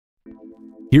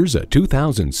Here's a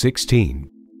 2016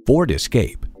 Ford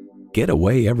Escape. Get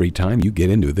away every time you get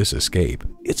into this Escape.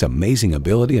 Its amazing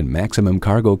ability and maximum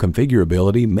cargo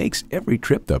configurability makes every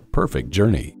trip the perfect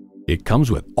journey. It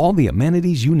comes with all the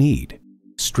amenities you need: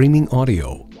 streaming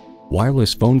audio,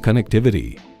 wireless phone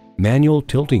connectivity, manual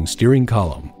tilting steering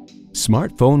column,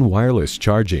 smartphone wireless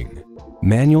charging,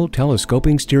 manual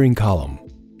telescoping steering column,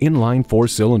 inline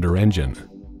 4-cylinder engine,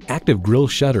 active grille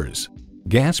shutters,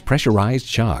 gas pressurized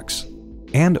shocks,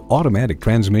 and automatic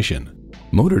transmission.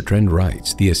 Motor Trend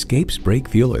writes, "The Escape's brake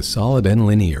feel is solid and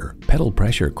linear. Pedal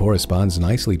pressure corresponds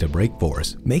nicely to brake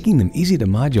force, making them easy to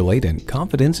modulate and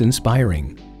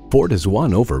confidence-inspiring." Ford has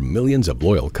won over millions of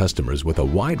loyal customers with a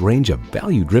wide range of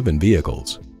value-driven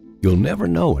vehicles. You'll never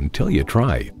know until you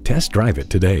try. Test drive it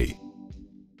today.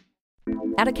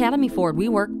 At Academy Ford, we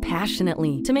work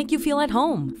passionately to make you feel at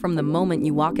home from the moment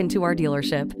you walk into our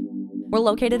dealership. We're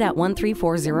located at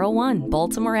 13401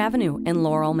 Baltimore Avenue in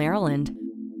Laurel, Maryland.